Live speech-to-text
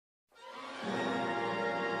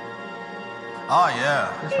Oh yeah.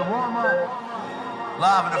 It's the warm-up.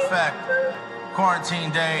 Live in effect. Quarantine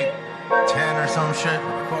day 10 or some shit.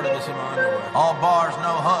 Recorded this in my underwear. All bars,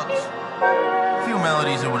 no hooks. Few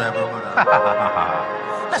melodies or whatever,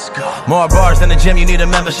 but let's go. More bars than the gym, you need a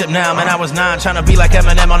membership now. Man, I was 9 trying to be like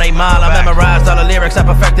Eminem on 8 Mile. I memorized all the lyrics, I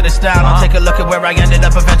perfected the style. I'll take a look at where I ended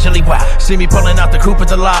up eventually. Wow, see me pulling out the coupe at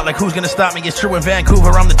the lot. Like who's gonna stop me? It's true in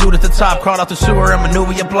Vancouver, I'm the dude at the top. Crawled out the sewer and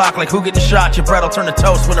maneuver your block. Like who getting shot? Your bread'll turn to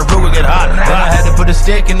toast when the Ruger get hot. Then I had to put a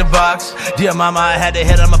stick in the box. Dear mama, I had to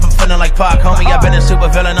hit him up, I'm feeling like Pac. Homie, I've been a super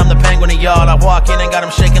villain, I'm the penguin of y'all. I walk in and got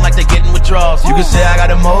them shaking like they getting withdrawals. You can say I got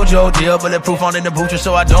a mojo deal, bulletproof on in the butcher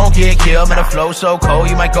so I don't get killed. Man, the flow so cold,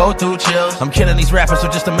 you might go through chills. I'm killing these rappers, so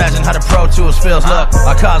just imagine how the Pro Tools feels. Look,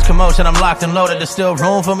 I cause commotion, I'm locked and loaded. There's still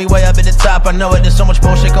room for me way up at the top, I know it. There's so much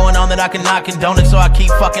bullshit going on that I cannot condone it. So I keep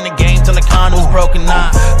fucking the game till the condo's broken.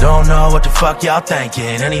 Nah, don't know what the fuck y'all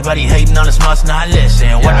thinking. Anybody hating on us must not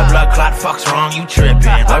listen. When the blood clot fucks wrong, you tripping.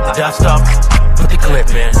 Wipe the dust off, put the clip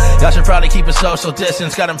in. Y'all should probably keep a social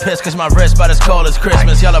distance. Got them pissed cause my wrist about as cold as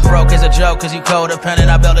Christmas. Y'all are broke as a joke cause you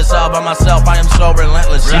codependent. I built this all by myself, I am so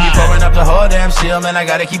relentless. See me pouring up the whole damn seal, man, I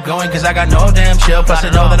gotta keep going cause I got no damn chill. Plus I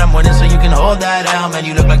know that I'm winning so you can hold that down. Man,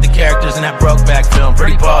 you look like the characters in that Brokeback film.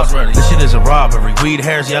 Pretty pause ready. This shit is a robbery. Weed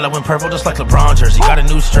hair's yellow and purple just like LeBron jersey. Got a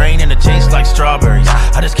new strain and it tastes like strawberries.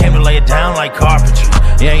 I just came to lay it down like carpentry.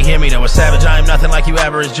 You ain't hear me though, a savage, I am nothing like you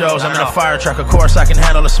average Joes. I'm in a fire truck, of course I can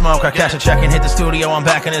handle the smoke. I cash a check and hit the studio, I'm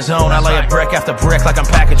back in the zone. I lay a brick after brick like I'm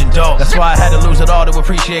packaging dope. That's why I had to lose it all to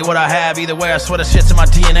appreciate what I have. Either way, I swear the shit's in my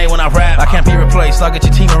DNA when I rap. I can't be replaced, I'll get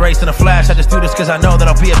your team erased in a flash. I just do this cause I know that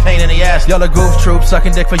I'll be a pain in the ass. Y'all are goof troops,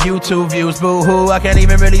 sucking dick for YouTube views. Boo-hoo, I can't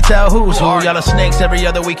even really tell who's who. Y'all are snakes, every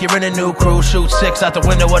other week you're in a new crew. Shoot 6 out the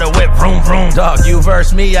window with a whip, vroom vroom. Dog, you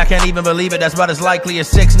verse me, I can't even believe it. That's about as likely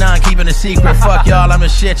as 6ix9ine keeping a secret. Fuck y'all, I'm a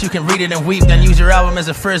shit, you can read it and weep. Then use your album as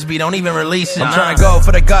a frisbee, don't even release it. I'm trying to go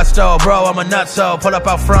for the gusto, bro, I'm a nutso. Pull up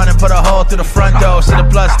out front and put a hole through the front door. See the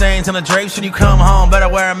blood stains on the drapes when you come home. Better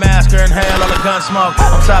wear a mask or inhale all the gun smoke.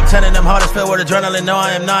 I'm top 10 and them hardest filled with adrenaline. No,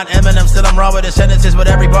 I am not Eminem, still I'm raw with the sentences. With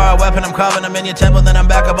every bar a weapon, I'm carving them in your temple. Then I'm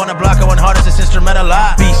back up on the block, going hardest, it's instrumental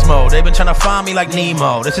live. Beast mode, they've been trying to find me like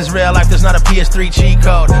Nemo. This is real life, there's not a PS3 cheat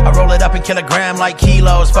code. I roll it up and kill a gram like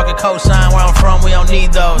kilos. Fuck a cosign, where I'm from, we don't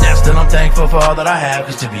need those. Now still I'm thankful for all that I have,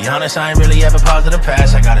 cause to be honest, I ain't really have a positive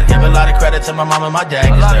past. I gotta give a lot of credit to my mom and my dad,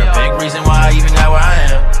 cause they're a big reason why I even got where I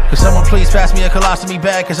am. Could someone please pass me a colostomy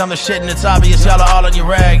bag, cause I'm the shit and it's obvious y'all are all on your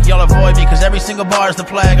rag. Y'all avoid me cause every single bar is the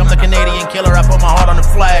plague. I'm the Canadian killer, I put my heart on the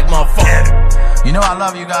flag, motherfucker. You know I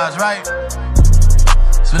love you guys, right?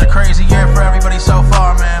 It's been a crazy year for everybody so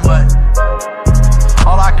far, man, but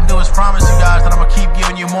all I can do is promise you guys that I'm gonna keep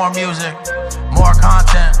giving you more music, more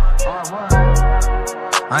content.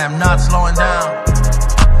 I am not slowing down.